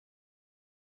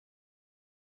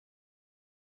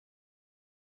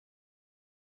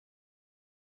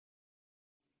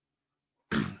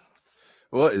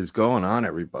What is going on,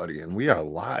 everybody? And we are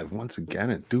live once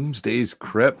again at Doomsday's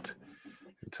Crypt.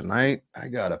 And tonight, I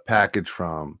got a package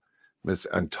from Miss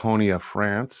Antonia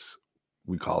France.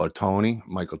 We call her Toni,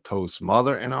 Michael Toth's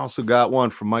mother. And I also got one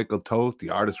from Michael Toth, the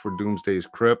artist for Doomsday's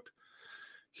Crypt.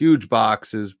 Huge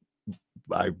boxes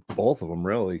by both of them,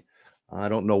 really. I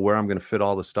don't know where I'm going to fit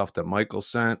all the stuff that Michael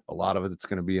sent. A lot of it's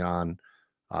going to be on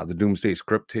the Doomsday's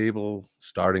Crypt table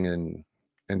starting in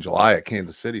July at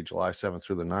Kansas City, July 7th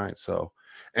through the 9th. So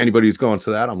anybody who's going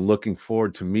to that, I'm looking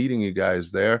forward to meeting you guys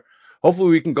there. Hopefully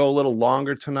we can go a little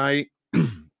longer tonight.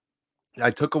 I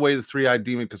took away the three-eyed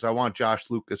demon because I want Josh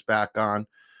Lucas back on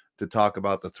to talk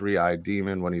about the three-eyed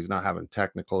demon when he's not having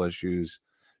technical issues.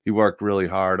 He worked really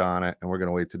hard on it, and we're going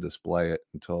to wait to display it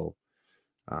until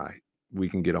we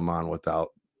can get him on without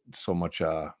so much,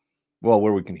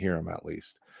 where we can hear him at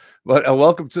least. But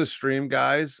welcome to the stream,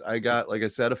 guys. I got, like I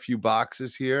said, a few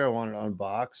boxes here I wanted to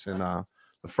unbox, and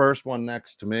the first one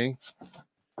next to me,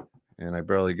 and I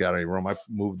barely got any room. I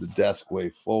moved the desk way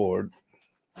forward.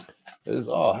 Is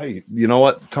hey, you know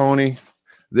what, Toni?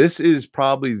 This is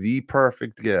probably the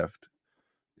perfect gift.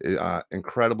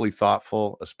 Incredibly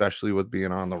thoughtful, especially with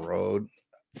being on the road.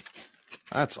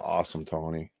 That's awesome,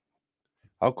 Toni.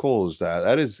 How cool is that?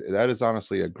 That is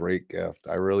honestly a great gift.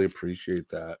 I really appreciate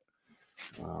that.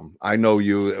 I know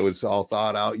you. It was all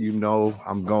thought out. You know,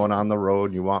 I'm going on the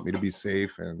road. You want me to be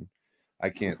safe, and I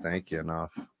can't thank you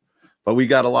enough. But we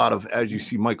got a lot of, as you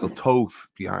see, Michael Toth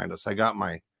behind us. I got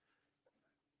my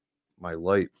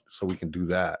light so we can do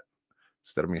that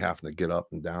instead of me having to get up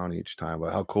and down each time.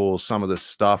 But how cool is some of this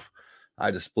stuff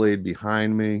I displayed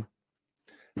behind me?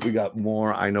 We got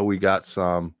more. I know we got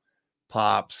some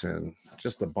pops and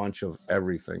just a bunch of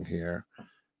everything here.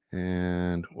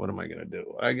 And what am I going to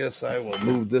do? I guess I will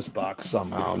move this box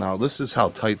somehow. Now, this is how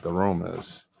tight the room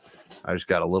is. I just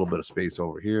got a little bit of space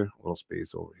over here, a little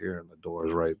space over here, and the door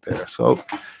is right there. So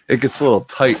it gets a little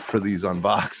tight for these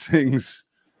unboxings.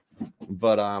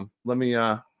 But let me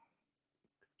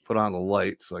put on the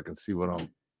light so I can see what I'm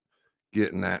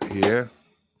getting at here.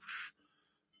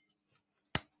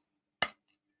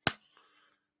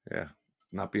 Yeah,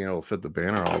 not being able to fit the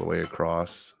banner all the way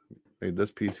across made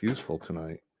this piece useful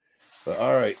tonight. But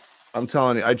all right, I'm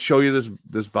telling you, I'd show you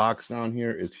this box down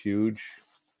here. It's huge.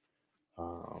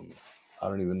 I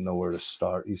don't even know where to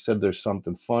start. He said there's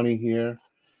something funny here.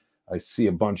 I see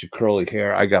a bunch of curly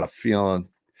hair. I got a feeling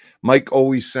Mike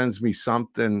always sends me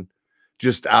something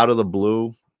just out of the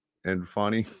blue and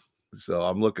funny. So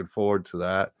I'm looking forward to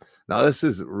that. Now, this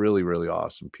is a really, really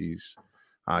awesome piece.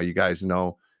 You guys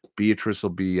know Beatrice will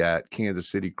be at Kansas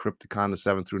City Crypticon the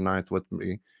 7th through 9th with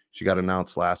me. She got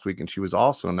announced last week, and she was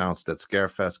also announced at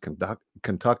Scarefest,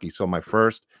 Kentucky. So my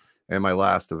first and my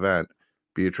last event,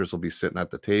 Beatrice will be sitting at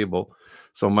the table.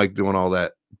 So Mike doing all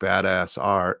that badass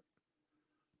art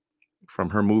from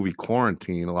her movie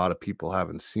Quarantine. A lot of people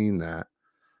haven't seen that.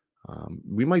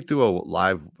 We might do a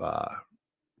live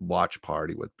watch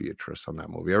party with Beatrice on that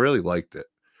movie. I really liked it.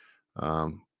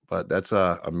 But that's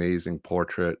an amazing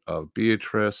portrait of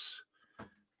Beatrice.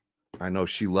 I know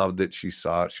she loved it. She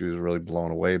saw it. She was really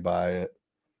blown away by it.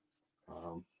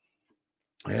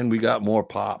 And we got more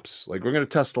pops. Like, we're going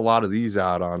to test a lot of these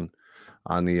out on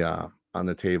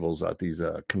the tables, at these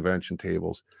convention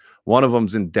tables. One of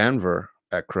them's in Denver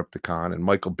at Crypticon, and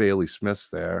Michael Bailey Smith's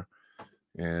there.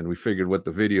 And we figured with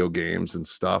the video games and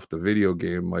stuff, the video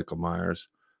game Michael Myers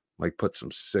might put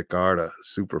some sick art of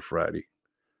Super Freddy.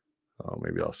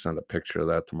 Maybe I'll send a picture of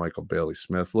that to Michael Bailey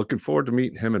Smith. Looking forward to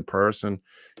meeting him in person.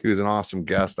 He was an awesome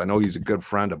guest. I know he's a good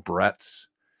friend of Brett's,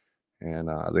 and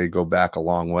they go back a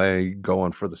long way,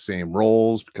 going for the same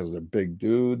roles because they're big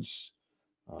dudes.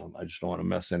 I just don't want to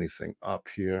mess anything up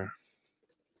here.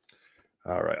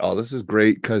 All right. Oh, this is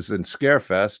great because in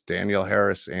Scarefest, Danielle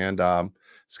Harris and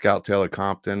Scout Taylor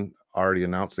Compton already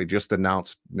announced. They just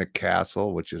announced Nick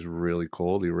Castle, which is really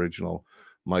cool, the original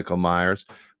Michael Myers.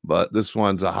 But this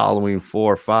one's a Halloween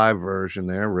 4 or 5 version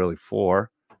there, really 4.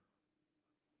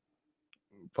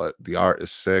 But the art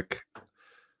is sick.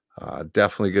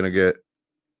 Definitely going to get,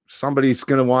 somebody's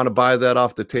going to want to buy that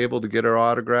off the table to get her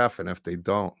autograph. And if they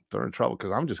don't, they're in trouble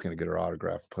because I'm just going to get her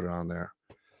autograph and put it on there.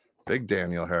 Big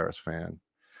Danielle Harris fan.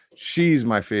 She's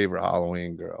my favorite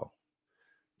Halloween girl.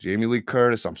 Jamie Lee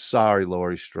Curtis. I'm sorry,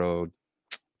 Laurie Strode.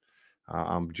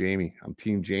 I'm Jamie. I'm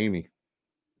Team Jamie.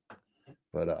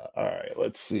 But all right,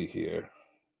 let's see here.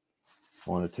 I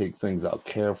want to take things out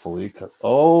carefully because,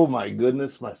 oh my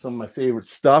goodness, some of my favorite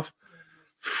stuff.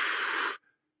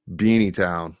 Beanie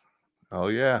Town. Oh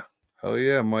yeah,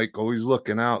 Mike, always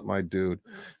looking out, my dude.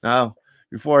 Now,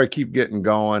 before I keep getting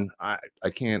going, I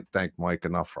can't thank Mike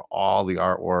enough for all the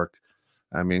artwork.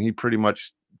 I mean, he pretty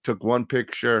much took one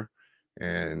picture,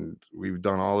 and we've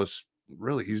done all this.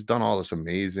 Really, he's done all this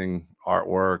amazing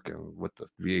artwork, and with the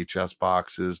VHS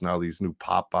boxes, now these new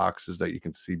pop boxes that you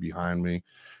can see behind me,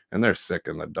 and they're sick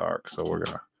in the dark. So we're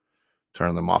gonna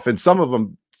turn them off, and some of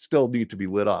them still need to be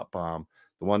lit up. The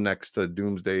one next to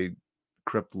Doomsday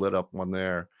Krypt lit up one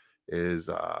there is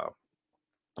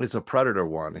it's a Predator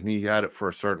one, and he had it for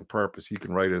a certain purpose. You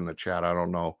can write it in the chat. I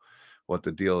don't know what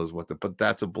the deal is with it, but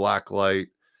that's a black light.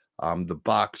 The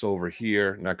box over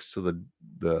here next to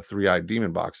the three-eyed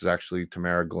demon box is actually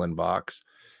Tamara Glenn box.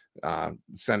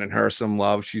 Sending her some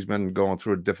love. She's been going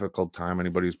through a difficult time.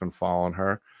 Anybody who's been following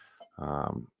her,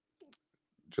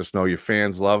 just know your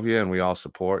fans love you, and we all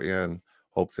support you, and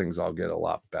hope things all get a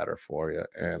lot better for you.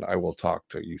 And I will talk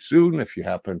to you soon if you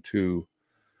happen to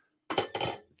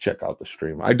check out the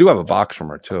stream. I do have a box from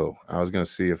her too. I was going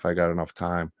to see if I got enough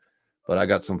time, but I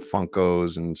got some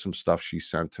Funkos and some stuff she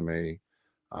sent to me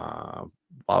while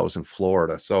I was in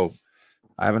Florida. So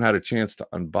I haven't had a chance to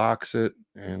unbox it,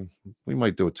 and we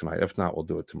might do it tonight. If not, we'll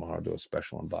do it tomorrow. Do a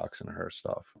special unboxing of her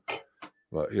stuff.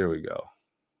 But here we go.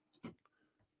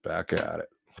 Back at it.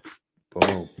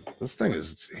 Boom. This thing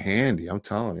is handy, I'm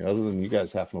telling you, other than you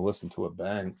guys having to listen to it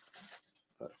bang.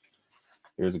 But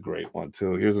here's a great one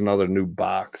too. Here's another new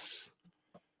box.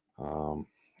 You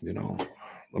know,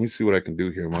 let me see what I can do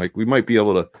here, Mike. We might be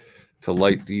able to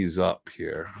light these up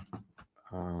here.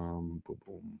 Boom,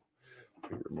 boom.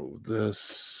 Remove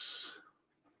this.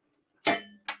 All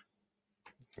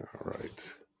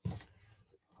right.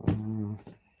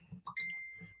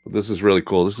 This is really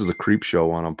cool. This is the Creep Show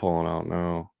one I'm pulling out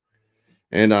now.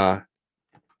 And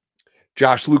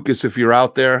Josh Lucas, if you're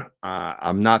out there,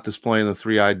 I'm not displaying the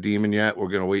three-eyed demon yet. We're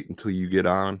going to wait until you get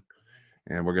on,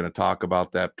 and we're going to talk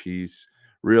about that piece.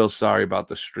 Real sorry about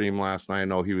the stream last night. I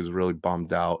know he was really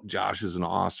bummed out. Josh is an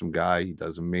awesome guy. He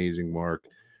does amazing work,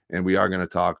 and we are going to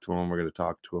talk to him. We're going to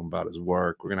talk to him about his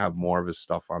work. We're going to have more of his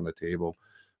stuff on the table.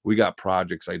 We got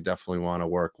projects I definitely want to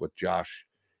work with Josh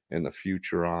in the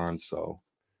future on. So,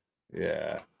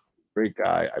 yeah. Great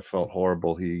guy. I felt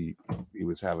horrible. He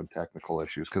was having technical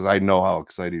issues because I know how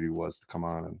excited he was to come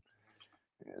on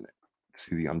and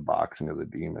see the unboxing of the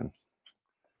demon.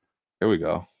 Here we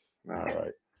go. All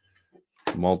right.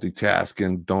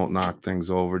 Multitasking. Don't knock things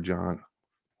over, John.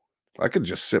 I could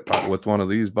just sit with one of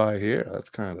these by here. That's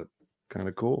kind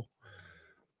of cool.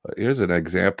 But here's an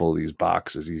example of these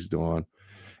boxes he's doing.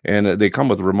 And they come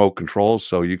with remote controls,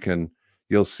 so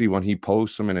you'll see when he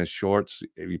posts them in his shorts,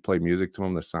 if you play music to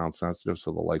them, they're sound sensitive,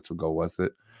 so the lights will go with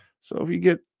it. So if you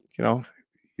get,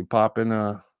 you pop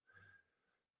in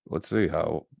let's see,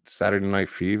 how Saturday Night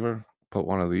Fever, put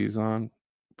one of these on,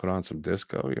 put on some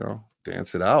disco,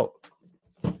 dance it out.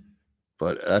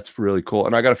 But that's really cool.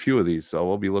 And I got a few of these, so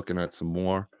we'll be looking at some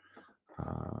more.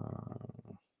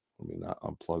 Let me not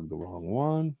unplug the wrong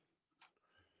one.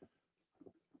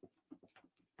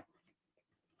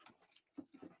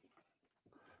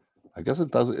 I guess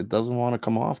it doesn't want to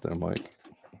come off there, Mike.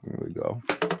 Here we go.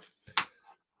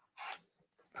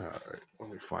 All right, let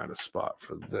me find a spot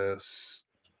for this.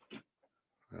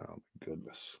 Oh my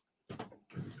goodness.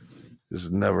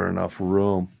 There's never enough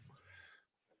room.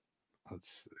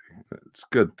 Let's see. It's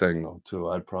a good thing though, too.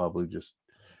 I'd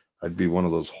be one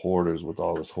of those hoarders with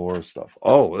all this horror stuff.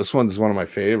 Oh, this one's one of my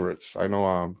favorites. I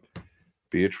know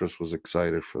Beatrice was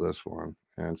excited for this one.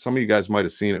 And some of you guys might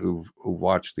have seen it who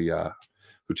watched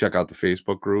who check out the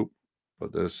Facebook group,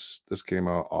 but this came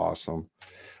out awesome.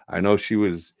 I know she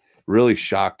was really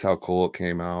shocked how cool it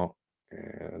came out,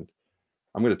 and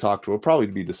I'm going to talk to her. We'll probably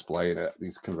be displaying it at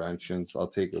these conventions. I'll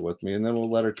take it with me, and then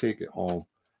we'll let her take it home.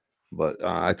 But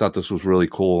I thought this was really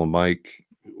cool, and Mike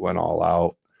went all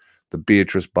out. The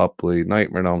Beatrice Bupley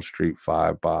Nightmare on Elm Street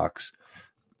 5 box.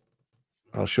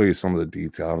 I'll show you some of the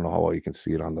detail. I don't know how well you can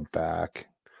see it on the back.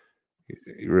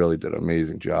 He really did an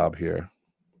amazing job here.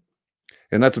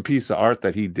 And that's a piece of art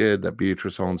that he did that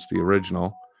Beatrice owns the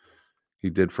original. He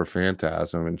did for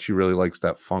Phantasm, and she really likes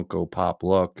that Funko Pop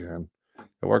look, and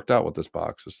it worked out with this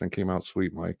box. This thing came out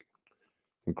sweet, Mike.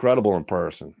 Incredible in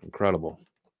person. Incredible.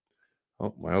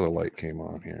 Oh, my other light came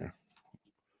on here.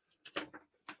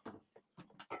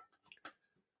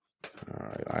 All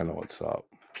right, I know what's up.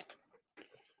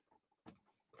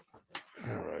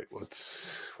 All right,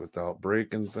 let's, without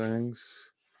breaking things,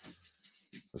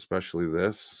 especially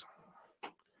this,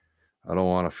 I don't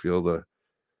want to feel the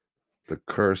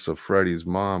curse of Freddy's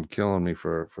mom killing me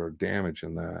for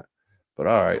damaging that. But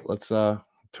all right, let's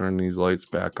turn these lights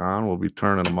back on. We'll be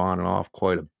turning them on and off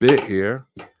quite a bit here.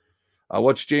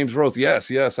 What's James Roth?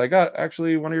 Yes, I got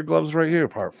actually one of your gloves right here,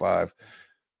 part 5.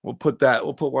 We'll put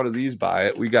one of these by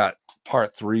it. We got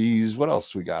part 3s. What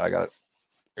else we got? I got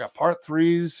We got part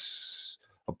 3s,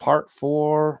 a part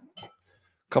 4, a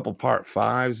couple part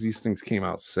 5s. These things came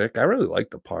out sick. I really like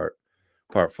the part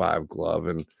 5 glove.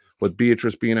 And with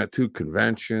Beatrice being at 2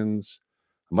 conventions,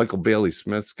 Michael Bailey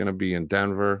Smith's going to be in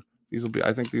Denver.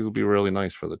 I think these will be really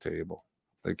nice for the table.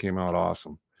 They came out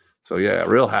awesome. So yeah,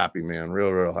 real happy, man.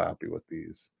 Real happy with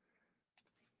these.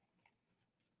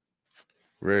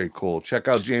 Very cool. Check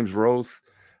out James Roth.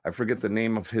 I forget the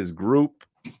name of his group.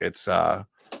 It's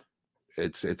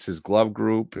his glove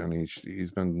group, and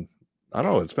he's been, I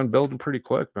don't know, it's been building pretty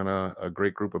quick. Been a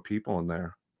great group of people in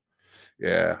there.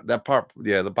 Yeah, that part,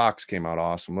 yeah, the box came out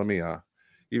awesome. Let me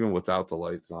even without the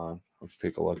lights on, let's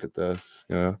take a look at this.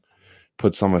 Yeah,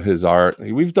 put some of his art.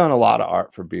 We've done a lot of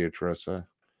art for Beatrice.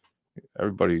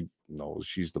 Everybody knows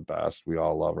she's the best. We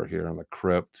all love her here in the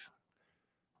Krypt.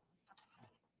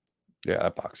 Yeah,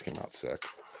 that box came out sick.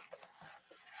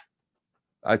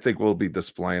 I think we'll be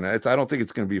displaying it. I don't think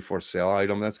it's going to be a for sale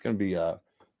item. That's going to be a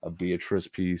Beatrice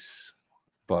piece,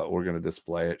 but we're going to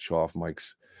display it, show off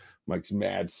Mike's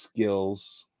mad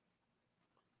skills.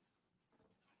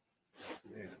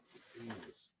 Man,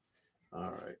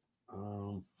 all right.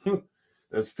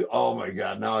 Oh my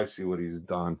God. Now I see what he's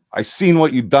done. I seen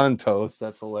what you've done, Toth.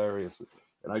 That's hilarious.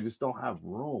 And I just don't have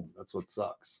room. That's what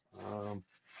sucks.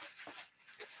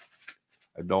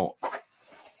 I don't.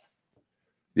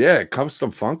 Yeah,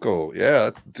 custom Funko.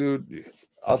 Yeah, dude.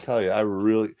 I'll tell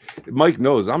you, Mike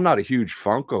knows I'm not a huge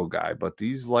Funko guy, but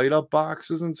these light up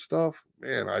boxes and stuff,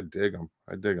 man, I dig them.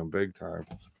 I dig them big time.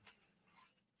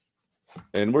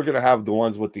 And we're gonna have the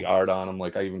ones with the art on them.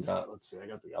 Like I even got, let's see, I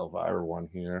got the Elvira one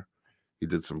here. He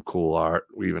did some cool art.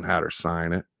 We even had her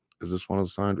sign it. Is this one of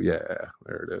the signed? Yeah,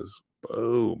 there it is.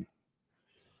 Boom.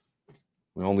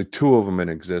 Only 2 of them in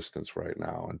existence right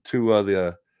now, and 2 of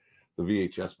the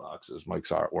VHS boxes. Mike's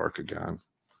artwork again,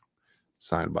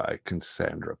 signed by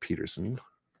Cassandra Peterson.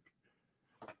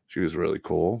 She was really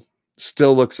cool.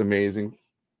 Still looks amazing.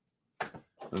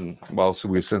 And well,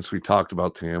 since we talked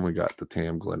about Tam, we got the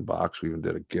Tam Glen box. We even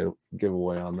did a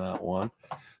giveaway on that one.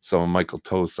 Some of Michael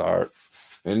Toth's art,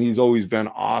 and he's always been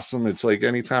awesome. It's like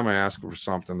anytime I ask him for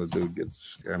something, the dude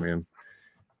gets. I mean,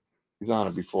 he's on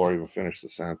it before I even finished the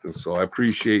sentence. So I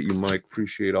appreciate you, Mike.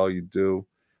 Appreciate all you do.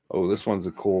 Oh, this one's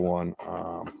a cool one.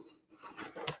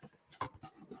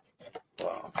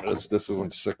 Wow, this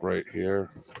one's sick right here.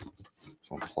 This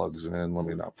one plugs in. Let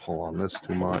me not pull on this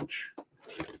too much.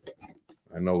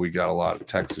 I know we got a lot of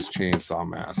Texas Chainsaw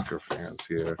Massacre fans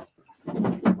here.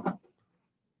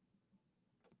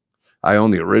 I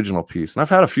own the original piece, and I've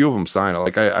had a few of them signed.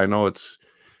 Like I know it's,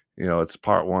 it's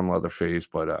part 1 Leatherface,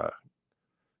 but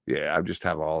yeah, I just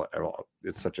have all.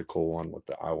 It's such a cool one with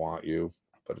the I Want You,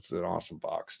 but it's an awesome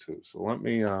box too. So let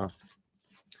me.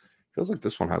 Feels like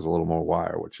this one has a little more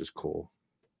wire, which is cool.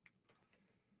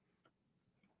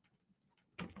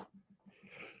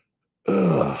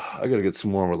 I gotta get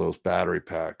some more of those battery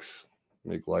packs.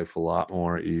 Make life a lot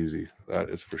more easy. That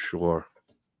is for sure.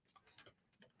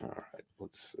 All right,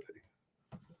 let's see.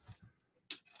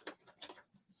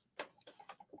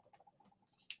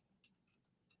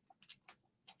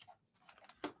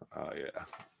 Oh yeah.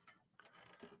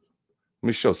 Let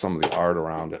me show some of the art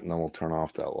around it, and then we'll turn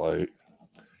off that light.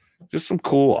 Just some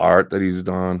cool art that he's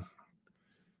done.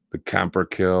 The Kemper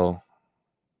kill.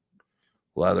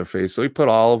 Leatherface. So he put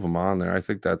all of them on there. I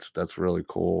think that's really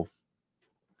cool.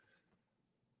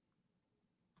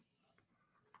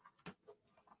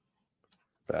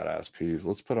 Badass piece.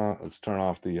 Let's turn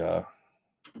off the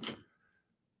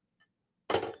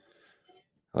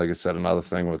like I said, another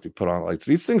thing with you put on lights.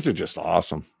 These things are just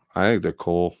awesome. I think they're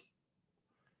cool.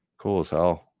 Cool as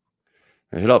hell.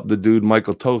 And hit up the dude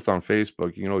Michael Toth on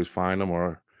Facebook. You can always find him,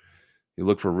 or you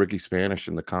look for Ricky Spanish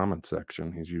in the comment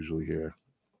section. He's usually here.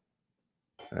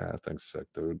 Yeah, thanks,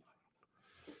 sick, dude.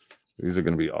 These are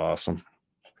going to be awesome.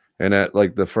 And at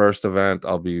like the first event,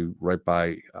 I'll be right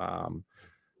by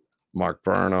Mark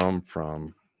Burnham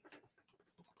from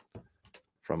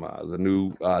the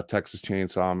new Texas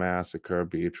Chainsaw Massacre.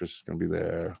 Beatrice is going to be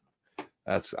there.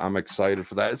 I'm excited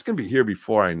for that. It's going to be here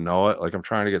before I know it. Like I'm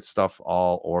trying to get stuff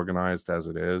all organized as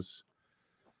it is.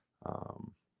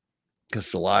 Because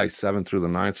July 7th through the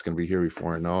 9th is going to be here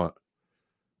before I know it.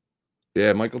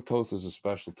 Yeah, Michael Toth is a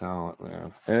special talent,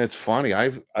 man. And it's funny.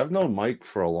 I've known Mike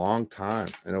for a long time.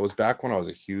 And it was back when I was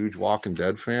a huge Walking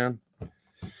Dead fan.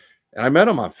 And I met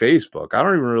him on Facebook. I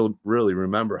don't even really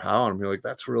remember how. And I'm like,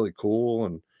 that's really cool.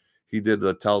 And he did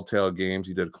the Telltale games.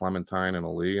 He did Clementine and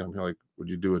Ali. And I'm like, would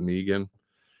you do a Negan?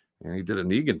 And he did a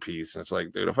Negan piece. And it's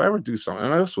like, dude, if I ever do something,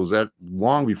 and this was that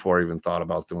long before I even thought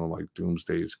about doing like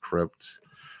Doomsday's Krypt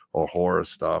or horror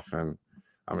stuff. And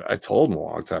I told him a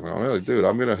long time ago, I'm like, dude,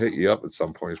 I'm gonna hit you up at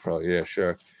some point. He's probably, yeah,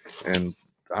 sure. And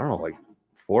I don't know, like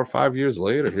 4 or 5 years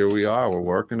later, here we are. We're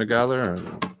working together,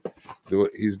 and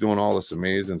he's doing all this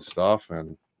amazing stuff,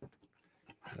 and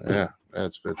yeah,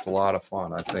 it's a lot of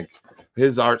fun. I think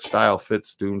his art style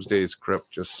fits Doomsday's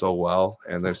Krypt just so well,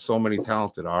 and there's so many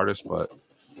talented artists, but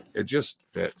it just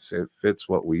fits. It fits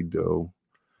what we do.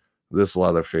 This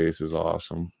Leatherface is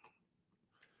awesome.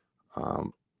 Yeah,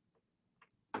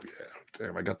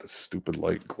 damn, I got this stupid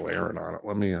light glaring on it.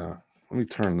 Let me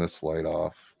turn this light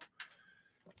off.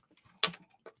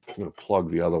 I'm gonna plug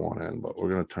the other one in, but we're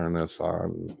gonna turn this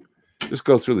on. Just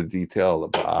go through the detail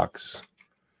of the box.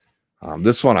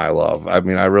 This one I love. I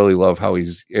mean, I really love how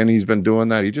he's been doing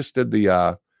that. He just did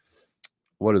the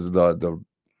what is the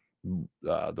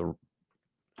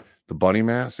Bunny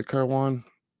Massacre one.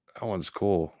 That one's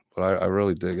cool, but I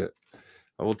really dig it.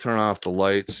 I will turn off the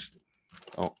lights.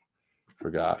 Oh,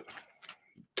 forgot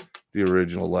the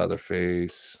original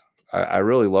Leatherface. I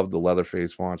really love the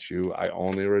Leatherface Wants You. I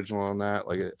own the original on that.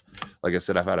 Like I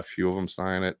said, I've had a few of them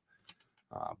sign it.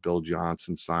 Bill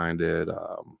Johnson signed it.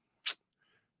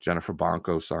 Jennifer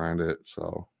Bonco signed it.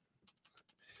 So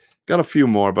got a few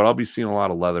more, but I'll be seeing a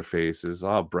lot of Leatherfaces.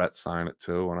 I'll have Brett sign it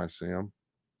too when I see him.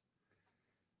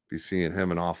 Be seeing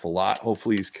him an awful lot.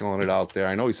 Hopefully he's killing it out there.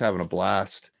 I know he's having a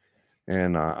blast.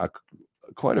 And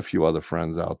quite a few other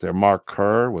friends out there. Mark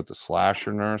Kerr with the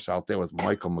Slasher Nurse out there with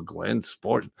Michael McGlynn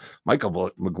sporting.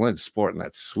 Michael McGlynn sporting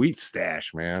that sweet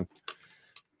stash, man.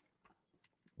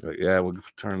 But yeah, we'll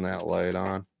turn that light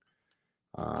on.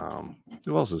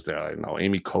 Who else is there? I know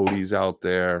Amy Cody's out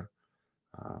there.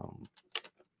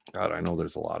 God, I know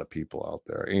there's a lot of people out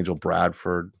there. Angel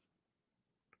Bradford,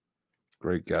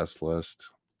 great guest list.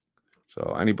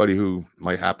 So anybody who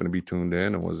might happen to be tuned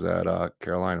in and was at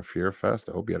Carolina Fear Fest,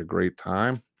 I hope you had a great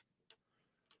time.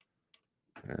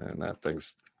 And that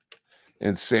thing's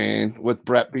insane. With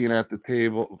Brett being at the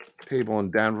table in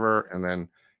Denver, and then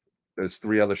there's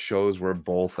 3 other shows we're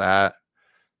both at.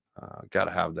 Got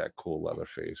to have that cool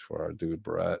Leatherface for our dude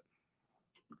Brett.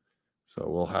 So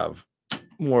we'll have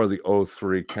more of the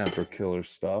 03 Kemper Killer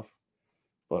stuff,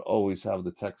 but always have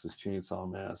the Texas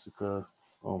Chainsaw Massacre.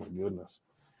 Oh my goodness.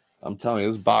 I'm telling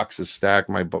you, this box is stacked.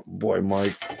 My boy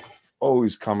Mike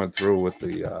always coming through with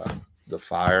the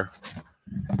fire.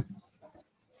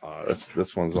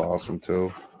 This one's awesome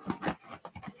too.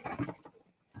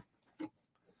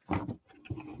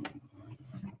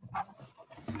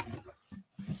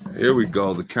 Here we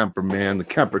go, the Kemper Man, the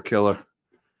Kemper Killer.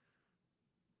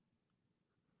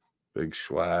 Big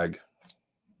swag.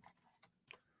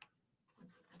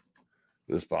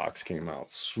 This box came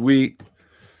out sweet.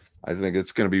 I think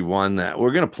it's going to be one that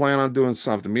we're going to plan on doing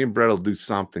something. Me and Brett will do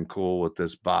something cool with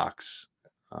this box.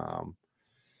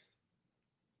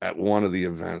 At one of the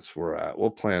events we're at,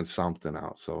 we'll plan something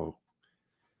out. So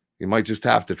you might just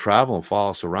have to travel and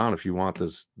follow us around if you want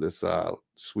this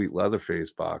sweet Leatherface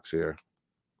box here.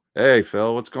 Hey,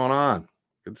 Phil, what's going on?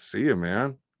 Good to see you,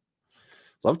 man.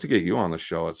 Love to get you on the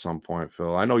show at some point,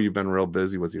 Phil. I know you've been real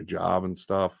busy with your job and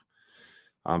stuff.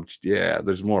 Yeah,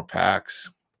 there's more packs.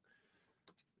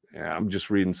 Yeah, I'm just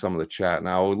reading some of the chat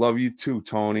now. We love you too,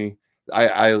 Tony.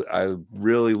 I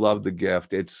really love the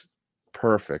gift. It's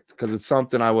perfect because it's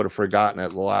something I would have forgotten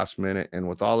at the last minute. And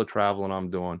with all the traveling I'm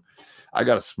doing, I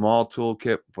got a small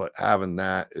toolkit, but having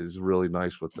that is really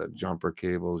nice with the jumper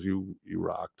cables. You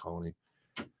rock, Tony.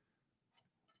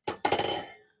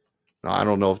 Now, I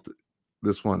don't know if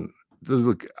this one,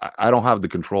 look, I don't have the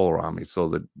controller on me, so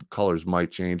the colors might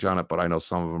change on it, but I know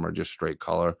some of them are just straight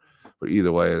color. But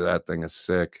either way, that thing is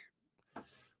sick.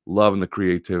 Loving the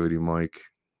creativity, Mike.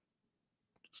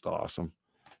 Just awesome.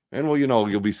 And well,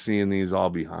 you'll be seeing these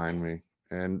all behind me.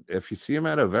 And if you see them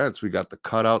at events, we got the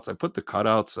cutouts. I put the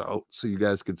cutouts out so you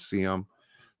guys could see them.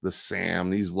 The Sam,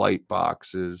 these light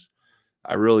boxes.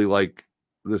 I really like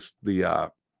this, the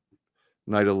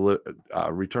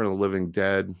Return of the Living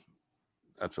Dead.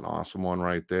 That's an awesome one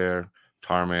right there.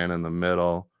 Tarman in the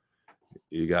middle.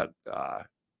 You got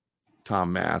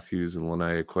Tom Matthews and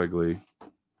Linnea Quigley.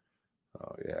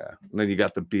 Oh, yeah. And then you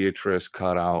got the Beatrice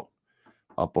cutout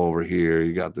up over here.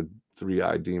 You got the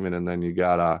 3-eyed demon, and then you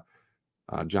got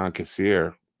John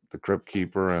Cassier, the Crypt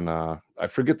Keeper, and I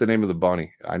forget the name of the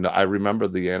bunny. I remember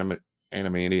the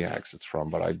Animaniacs it's from,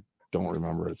 but I don't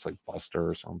remember. It's like Buster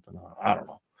or something. I don't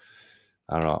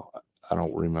know. I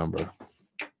don't remember.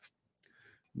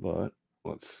 But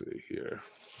let's see here.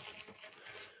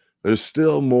 There's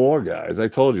still more, guys. I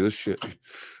told you this shit.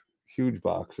 Huge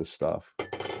box of stuff.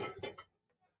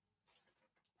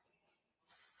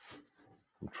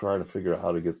 I'm trying to figure out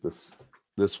how to get this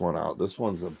one out. This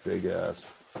one's a big ass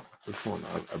This one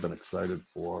I've been excited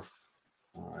for.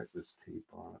 All right, this tape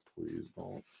on it, please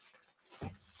don't.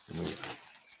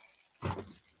 Of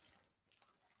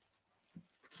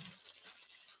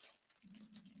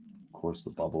course, the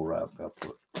bubble wrap got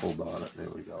pulled on it. There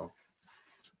we go.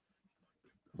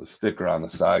 The sticker on the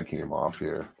side came off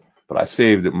here, but I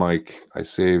saved it, Mike. I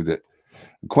saved it.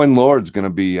 Quinn Lord's going to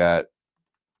be at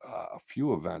a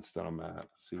few events that I'm at.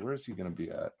 Let's see, where is he going to be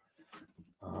at?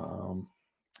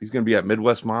 He's going to be at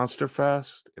Midwest Monster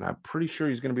Fest, and I'm pretty sure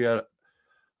he's going to be at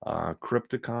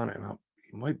Krypticon, and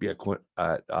he might be at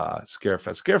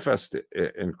Scarefest. Scarefest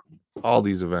and all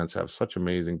these events have such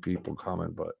amazing people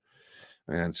coming, but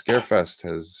man, Scarefest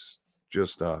has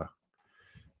just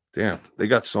damn, they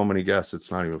got so many guests. It's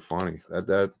not even funny.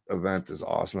 That event is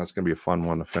awesome. That's going to be a fun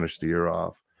one to finish the year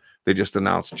off. They just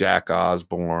announced Jack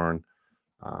Osborne.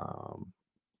 What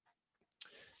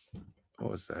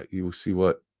was that? You see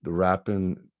what the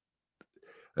rapping.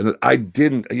 And I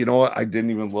didn't, you know what? I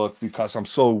didn't even look because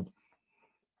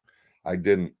I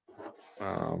didn't.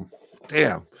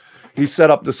 Damn. He set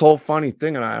up this whole funny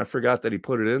thing, and I forgot that he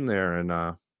put it in there, and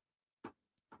I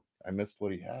missed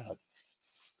what he had.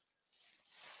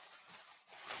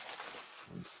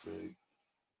 Let's see.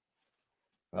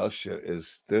 Oh shit,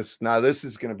 is this now? This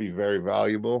is going to be very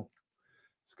valuable.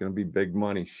 It's going to be big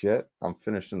money shit. I'm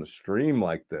finishing the stream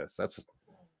like this. That's,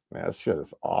 man, that shit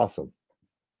is awesome.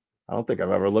 I don't think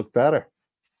I've ever looked better.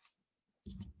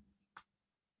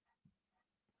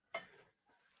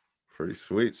 Pretty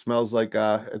sweet. Smells like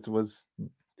it was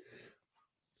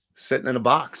sitting in a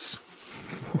box.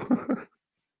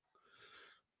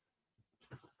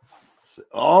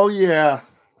 Oh yeah.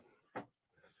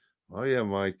 Oh yeah,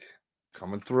 Mike.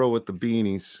 Coming through with the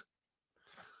beanies.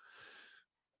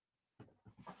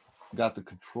 Got the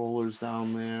controllers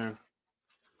down there.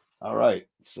 All right.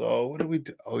 So what did we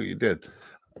do? Oh, you did.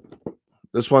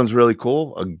 This one's really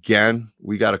cool. Again,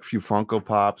 we got a few Funko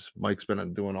Pops. Mike's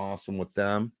been doing awesome with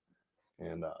them.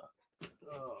 And let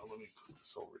me put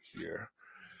this over here.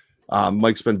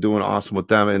 Mike's been doing awesome with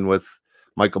them, and with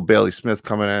Michael Bailey Smith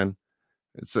coming in.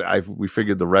 We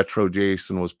figured the retro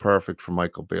Jason was perfect for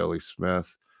Michael Bailey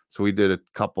Smith. So we did a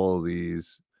couple of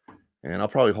these, and I'll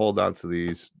probably hold on to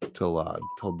these till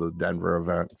the Denver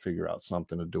event, figure out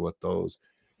something to do with those.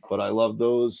 But I love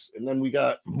those. And then we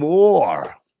got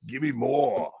more. Give me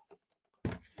more.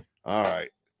 All right.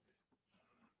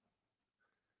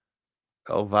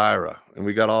 Elvira. And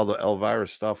we got all the Elvira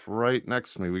stuff right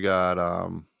next to me. We got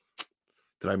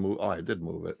did I move? Oh, I did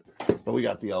move it. But we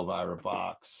got the Elvira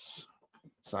box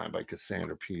signed by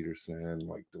Cassandra Peterson,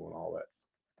 like doing all that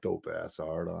dope ass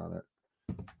art on it.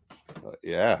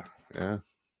 Yeah.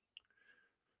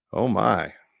 Oh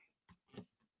my.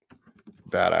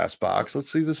 Badass box.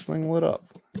 Let's see this thing lit up.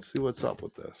 Let's see what's up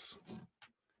with this.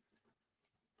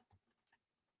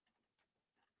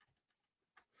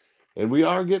 And we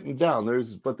are getting down.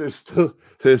 There's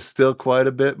still quite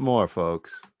a bit more,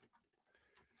 folks.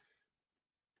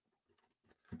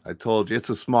 I told you it's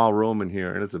a small room in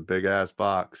here, and it's a big ass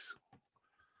box.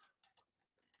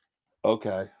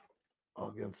 Okay.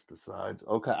 Against the sides.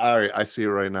 Okay. All right. I see it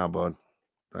right now, bud.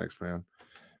 Thanks, man.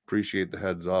 Appreciate the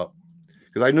heads up.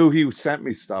 Because I knew he sent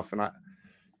me stuff, and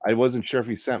I wasn't sure if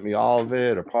he sent me all of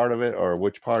it or part of it or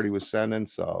which part he was sending.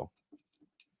 So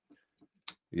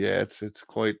yeah, it's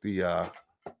quite the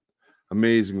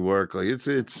amazing work. Like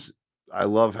it's I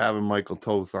love having Michael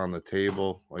Toth on the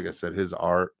table. Like I said, his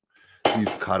art, these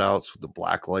cutouts with the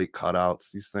black light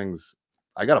cutouts, these things,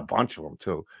 I got a bunch of them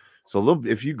too. So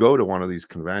if you go to one of these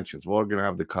conventions, we're gonna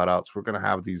have the cutouts, we're gonna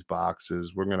have these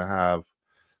boxes, we're gonna have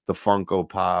the Funko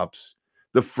Pops,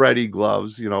 the Freddy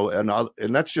gloves, you know,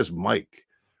 and that's just Mike.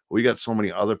 We got so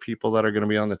many other people that are going to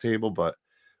be on the table, but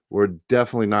we're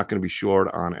definitely not going to be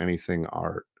short on anything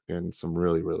art and some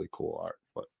really, really cool art.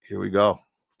 But here we go.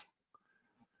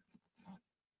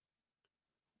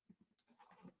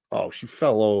 Oh, she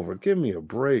fell over. Give me a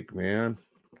break, man.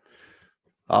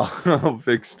 I'll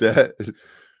fix that.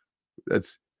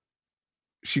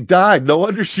 She died. No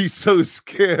wonder she's so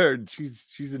scared.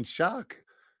 She's in shock.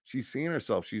 She's seeing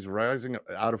herself. She's rising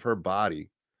out of her body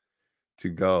to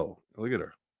go. Look at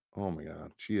her. Oh my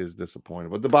God. She is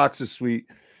disappointed. But the box is sweet.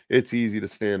 It's easy to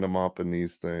stand them up in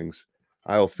these things.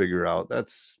 I'll figure out.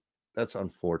 That's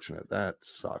unfortunate. That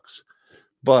sucks.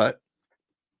 But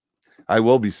I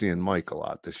will be seeing Mike a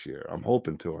lot this year. I'm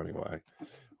hoping to anyway.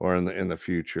 Or in the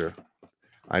future.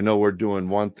 I know we're doing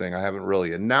one thing I haven't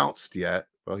really announced yet.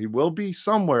 Well, he will be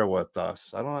somewhere with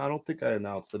us. I don't think I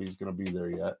announced that he's going to be there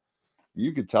yet.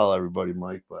 You could tell everybody,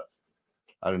 Mike, but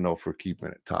I don't know if we're keeping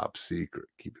it top secret,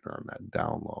 keeping her on that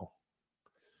down low.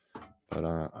 But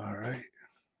all right.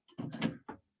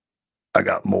 I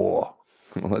got more.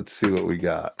 Let's see what we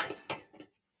got.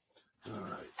 All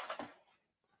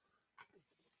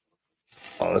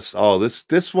right.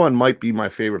 This one might be my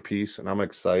favorite piece, and I'm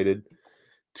excited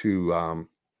to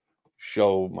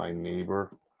show my neighbor.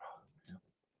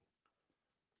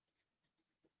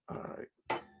 All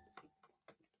right.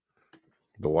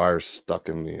 The wire's stuck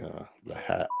in the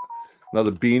hat.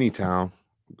 Another Beanie Town.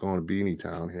 I'm going to Beanie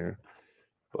Town here,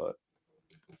 but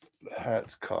the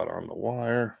hat's caught on the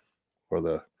wire or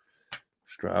the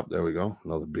strap. There we go.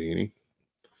 Another beanie.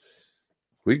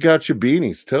 We got you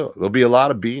beanies too. There'll be a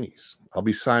lot of beanies. I'll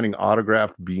be signing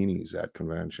autographed beanies at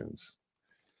conventions.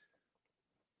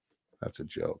 That's a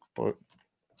joke, but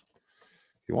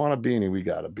if you want a beanie, we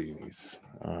got a beanies.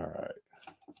 All right.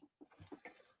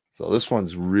 So this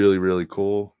one's really, really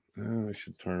cool. I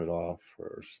should turn it off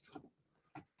first.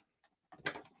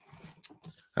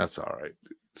 That's all right.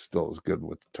 It still is good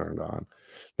with it turned on.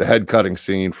 The head cutting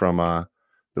scene from the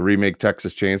remake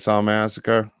Texas Chainsaw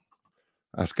Massacre.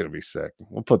 That's going to be sick.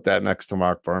 We'll put that next to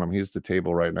Mark Burnham. He's the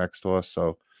table right next to us.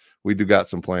 So we do got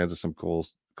some plans of some cool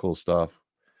stuff.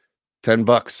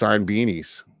 $10 signed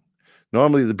beanies.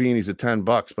 Normally the beanies are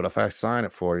 $10, but if I sign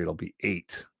it for you, it'll be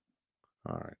 $8.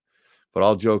 All right. But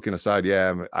all joking aside,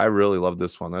 yeah, I really love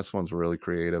this one. This one's really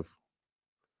creative.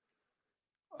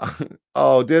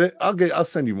 Oh, did it? I'll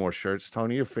send you more shirts,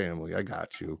 Tony. Your family. I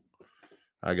got you.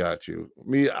 I got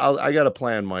a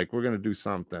plan, Mike. We're gonna do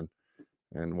something,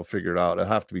 and we'll figure it out. It'll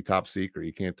have to be top secret.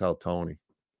 You can't tell Tony.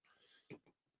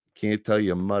 Can't tell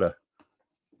your mother.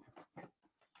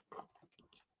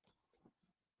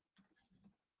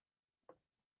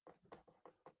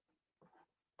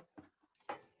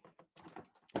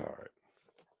 All right.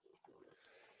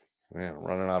 Man, I'm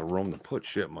running out of room to put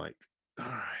shit, Mike. All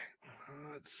right.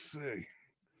 Let's see.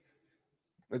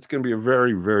 It's going to be a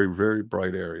very, very, very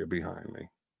bright area behind me.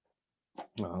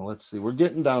 Let's see. We're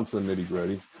getting down to the nitty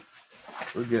gritty.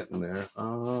 We're getting there.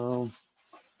 I'm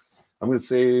going to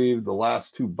save the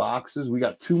last 2 boxes. We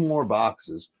got 2 more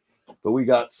boxes, but we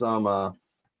got some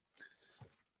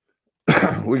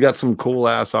we got some cool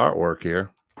ass artwork here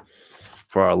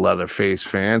for our Leatherface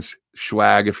fans.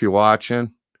 Schwag, if you're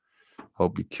watching,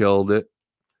 hope you killed it.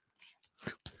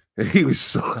 And he was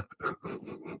so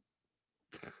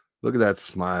look at that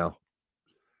smile.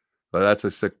 But that's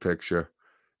a sick picture.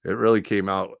 It really came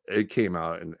out. It came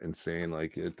out insane.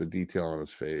 Like the detail on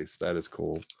his face. That is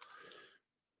cool.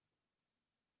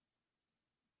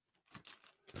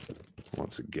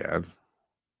 Once again,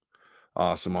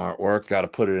 awesome artwork. Got to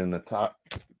put it in the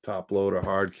top loader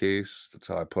hard case. That's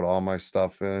how I put all my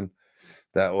stuff in.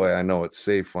 That way I know it's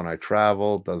safe when I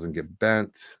travel. Doesn't get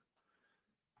bent.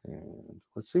 And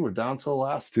let's see. We're down to the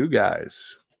last 2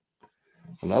 guys.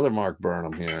 Another Mark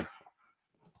Burnham here.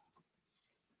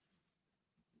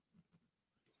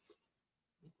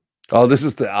 Oh, this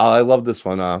is I love this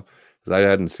one because I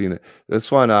hadn't seen it. This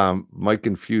one Mike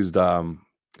infused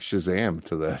Shazam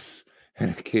to this, and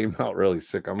it came out really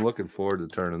sick. I'm looking forward to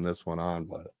turning this one on,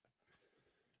 but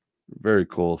very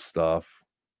cool stuff.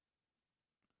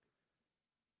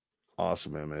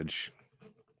 Awesome image.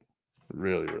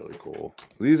 Really, really cool.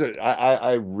 These are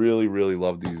I really, really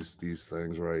love these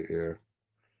things right here.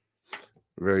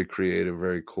 Very creative,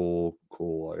 very cool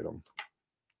item.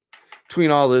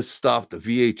 Between all this stuff, the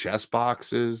VHS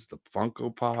boxes, the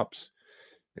Funko Pops,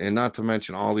 and not to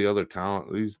mention all the other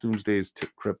talent, these Doomsday's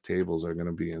Krypt tables are going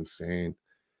to be insane.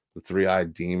 The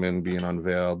 3-eyed demon being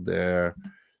unveiled there.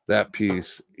 That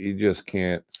piece, you just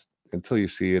can't, until you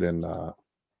see it in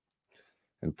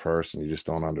person, you just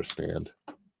don't understand.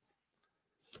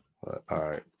 But, all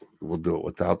right, we'll do it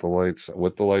without the lights,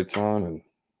 with the lights on,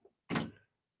 and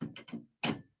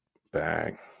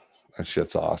bang. That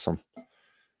shit's awesome.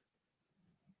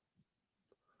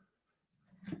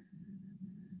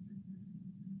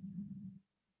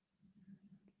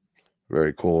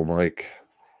 Very cool, Mike.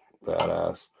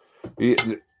 Badass.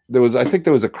 I think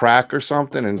there was a crack or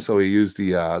something, and so he used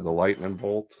the lightning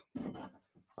bolt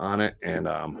on it, and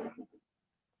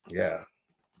yeah,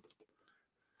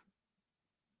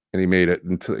 and he made it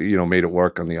made it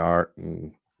work on the art,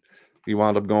 and he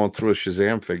wound up going through a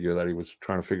Shazam figure that he was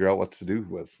trying to figure out what to do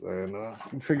with, and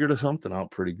he figured something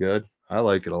out pretty good. I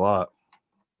like it a lot.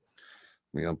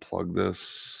 Let me unplug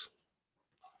this.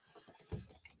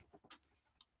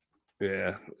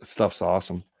 Yeah, stuff's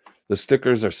awesome. The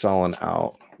stickers are selling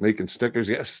out. Making stickers,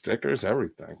 yes, stickers,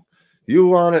 everything. You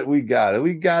want it, we got it.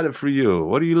 We got it for you.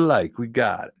 What do you like? We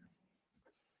got it.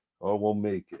 Oh, we'll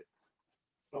make it.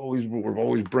 We're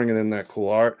always bringing in that cool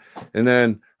art. And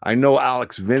then I know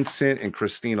Alex Vincent and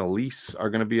Christina Lease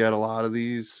are going to be at a lot of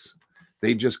these.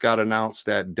 They just got announced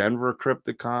at Denver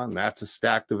Crypticon. That's a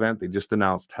stacked event. They just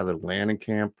announced Heather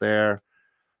Langenkamp there.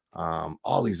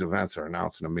 All these events are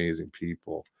announcing amazing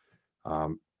people.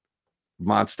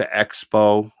 Monster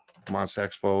Expo's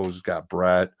got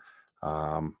Brett.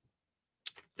 I'm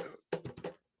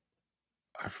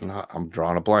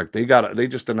drawing a blank. They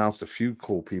just announced a few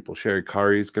cool people. Sherry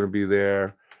Curry's going to be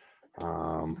there.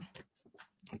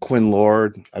 Quinn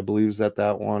Lord, I believe, is at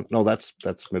that one. No, that's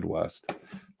Midwest.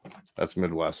 That's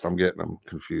Midwest. I'm getting them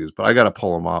confused, but I got to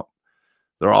pull them up.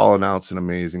 They're all announcing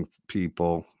amazing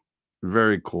people.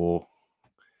 Very cool.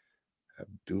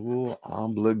 Abdul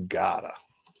Obligata.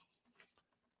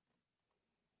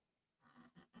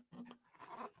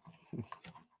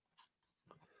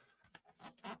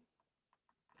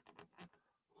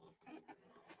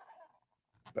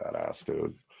 Badass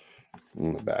dude.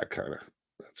 In the back, kind of.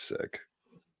 That's sick.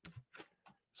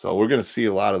 So we're going to see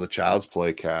a lot of the Child's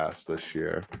Play cast this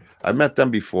year. I've met them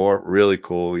before. Really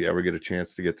cool. You ever get a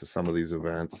chance to get to some of these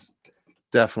events,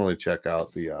 definitely check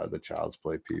out the Child's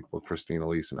Play people. Christina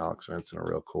Elise and Alex Vincent are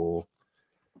real cool.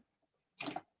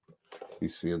 Be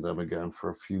seeing them again for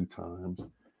a few times.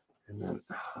 And then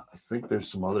I think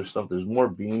there's some other stuff. There's more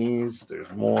beanies.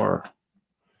 There's more.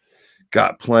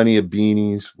 Got plenty of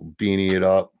beanies. We'll beanie it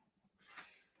up.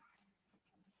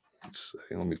 Let's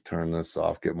see. Let me turn this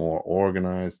off. Get more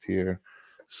organized here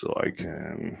so I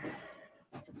can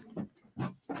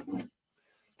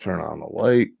turn on the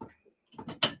light.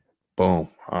 Boom.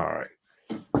 All right.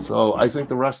 So I think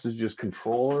the rest is just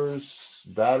controllers,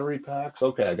 battery packs.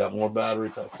 Okay, I got more battery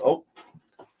packs. Oh,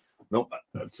 nope.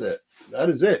 That's it. That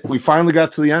is it. We finally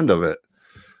got to the end of it.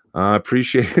 I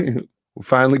appreciate it. We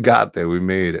finally got there. We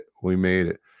made it. We made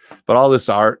it. But all this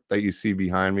art that you see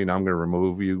behind me, now I'm going to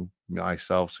remove you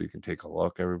myself so you can take a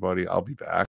look, everybody. I'll be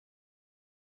back.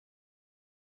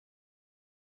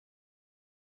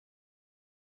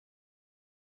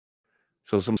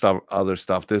 So some stuff, other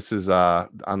stuff. This is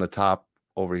on the top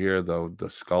over here, the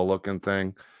skull looking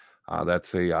thing.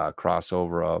 That's a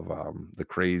crossover of the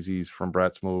Crazies from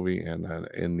Brett's movie, and then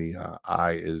in the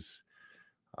eye is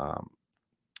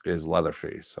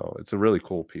Leatherface. So it's a really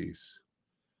cool piece.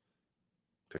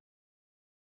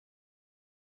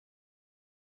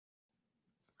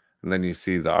 And then you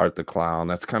see the Art the Clown.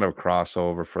 That's kind of a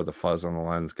crossover for the Fuzz on the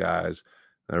Lens guys.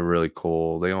 They're really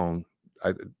cool. They own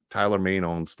Tyler Main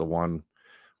owns the one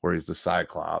where he's the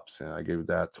Cyclops, and I gave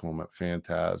that to him at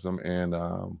Phantasm. And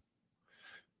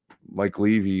Mike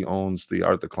Levy owns the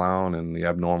Art the Clown and the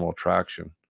Abnormal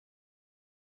Attraction.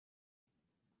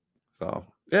 So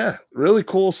yeah, really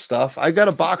cool stuff. I got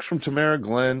a box from Tamara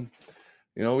Glenn.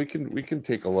 You know, we can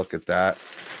take a look at that.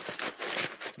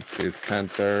 Let's see, it's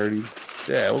 10:30.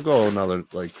 Yeah, we'll go another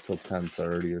like till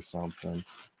 10:30 or something.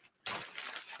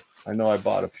 I know I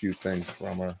bought a few things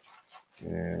from her,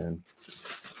 and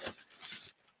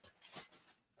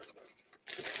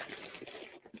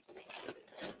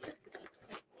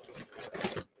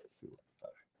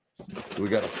we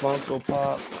got a Funko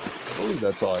Pop. Oh,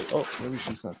 that's all. Oh, maybe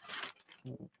she sent.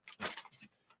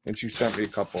 And she sent me a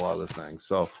couple other things.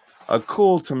 So a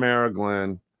cool Tamara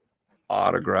Glenn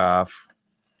autograph.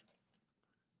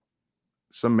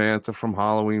 Samantha from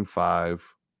Halloween 5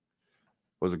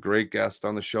 was a great guest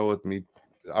on the show with me.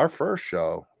 Our first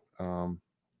show of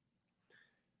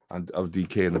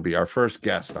DK and the B. Our first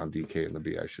guest on DK and the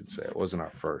B, I should say. It wasn't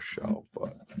our first show,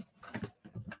 but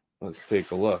let's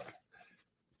take a look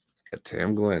at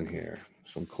Tam Glenn here.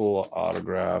 Some cool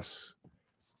autographs.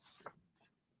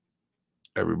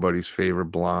 Everybody's favorite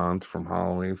blonde from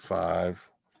Halloween 5.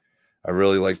 I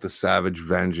really like the Savage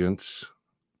Vengeance.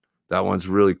 That one's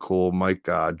really cool. Mike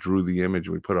drew the image.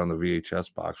 We put it on the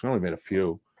VHS box. We only made a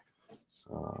few.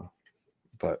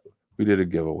 But we did a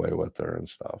giveaway with her and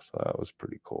stuff. So that was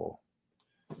pretty cool.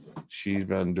 She's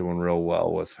been doing real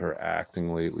well with her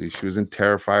acting lately. She was in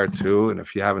Terrifier 2. And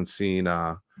if you haven't seen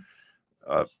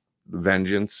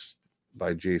Vengeance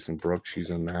by Jason Brooks, she's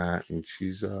in that. And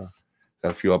she's got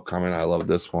a few upcoming. I love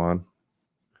this one.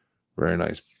 Very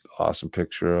nice, awesome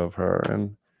picture of her.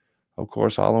 And, of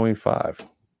course, Halloween 5.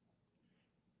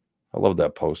 I love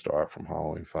that poster art from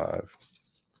Halloween 5.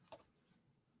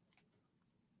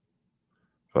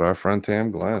 But our friend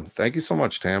Tam Glenn, thank you so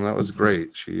much, Tam. That was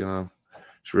great. She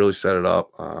really set it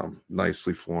up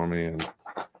nicely for me, and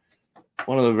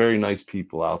one of the very nice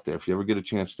people out there. If you ever get a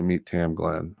chance to meet Tam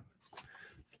Glenn,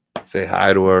 say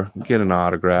hi to her, get an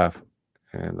autograph,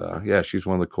 and yeah, she's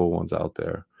one of the cool ones out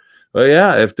there. But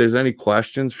yeah, if there's any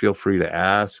questions, feel free to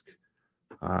ask.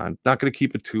 Not going to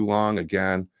keep it too long.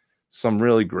 Again, some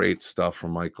really great stuff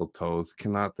from Michael Toth.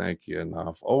 Cannot thank you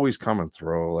enough. Always coming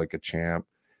through like a champ.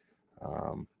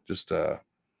 Just a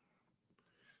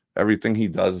Everything he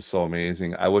does is so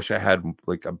amazing. I wish I had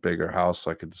like a bigger house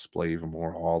so I could display even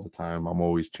more all the time. I'm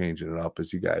always changing it up,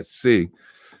 as you guys see.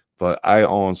 But I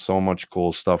own so much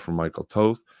cool stuff from Michael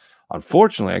Toth.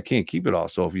 Unfortunately, I can't keep it all.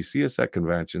 So if you see us at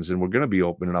conventions, and we're going to be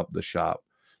opening up the shop,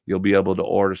 you'll be able to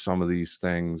order some of these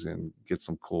things and get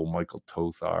some cool Michael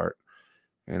Toth art.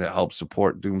 And it helps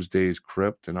support Doomsday's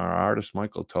Krypt and our artist,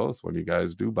 Michael Toth, when you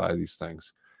guys do buy these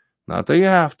things. Not that you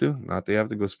have to, not that you have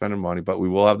to go spending money, but we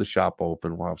will have the shop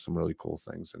open. We'll have some really cool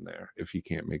things in there if you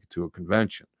can't make it to a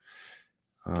convention.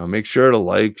 Make sure to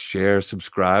like, share,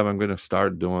 subscribe. I'm going to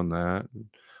start doing that.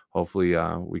 Hopefully,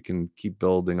 we can keep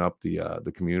building up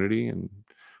the community and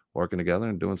working together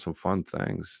and doing some fun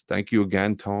things. Thank you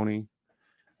again, Toni.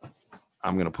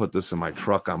 I'm going to put this in my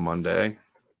truck on Monday.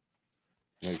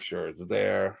 Make sure it's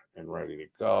there and ready to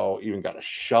go. Even got a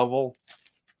shovel.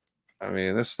 I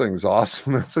mean, this thing's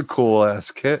awesome. That's a cool ass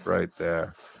kit right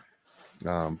there.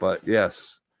 But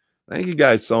yes, thank you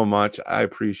guys so much. I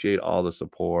appreciate all the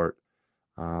support.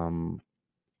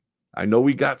 I know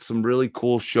we got some really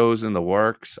cool shows in the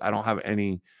works. I don't have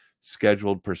any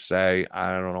scheduled per se.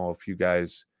 I don't know if you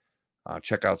guys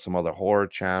check out some other horror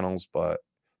channels, but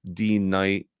Dean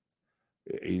Knight,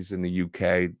 he's in the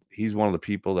UK. He's one of the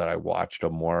people that I watched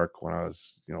him work when I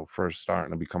was, first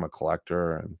starting to become a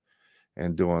collector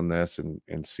and doing this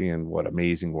and seeing what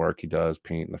amazing work he does,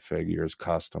 painting the figures,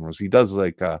 customers. He does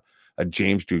like a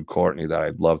James Jude Courtney that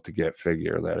I'd love to get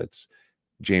figure, that it's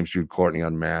James Jude Courtney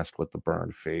unmasked with the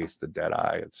burned face, the dead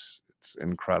eye. It's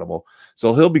incredible.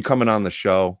 So he'll be coming on the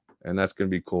show, and that's going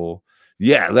to be cool.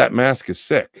 Yeah, that mask is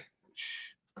sick.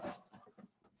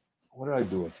 What did I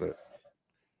do with it?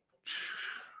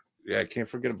 Yeah, I can't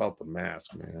forget about the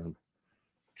mask, man.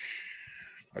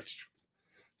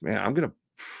 Man, I'm gonna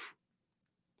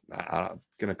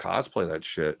cosplay that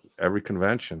shit every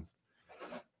convention.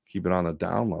 Keep it on the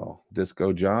down low.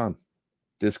 Disco John,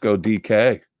 Disco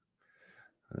DK.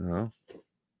 That's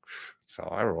how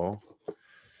I roll.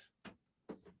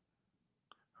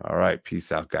 All right,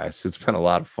 peace out, guys. It's been a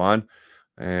lot of fun,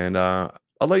 and I'll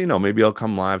let you know. Maybe I'll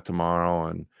come live tomorrow,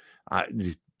 and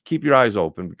keep your eyes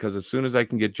open, because as soon as I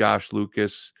can get Josh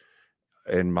Lucas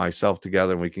and myself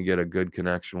together and we can get a good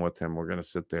connection with him, we're going to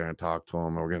sit there and talk to him,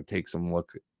 and we're going to take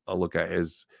a look at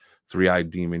his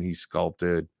three-eyed demon he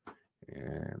sculpted,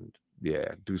 and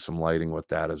do some lighting with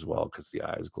that as well, because the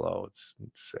eyes glow. It's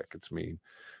sick. It's mean.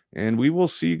 And we will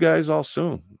see you guys all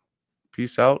soon.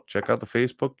 Peace out. Check out the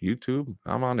Facebook, YouTube.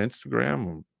 I'm on Instagram.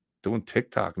 I'm doing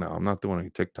TikTok now. I'm not doing any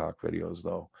TikTok videos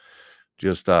though.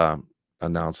 Just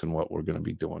announcing what we're going to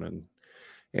be doing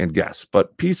and guess.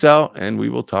 But peace out, and we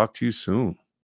will talk to you soon.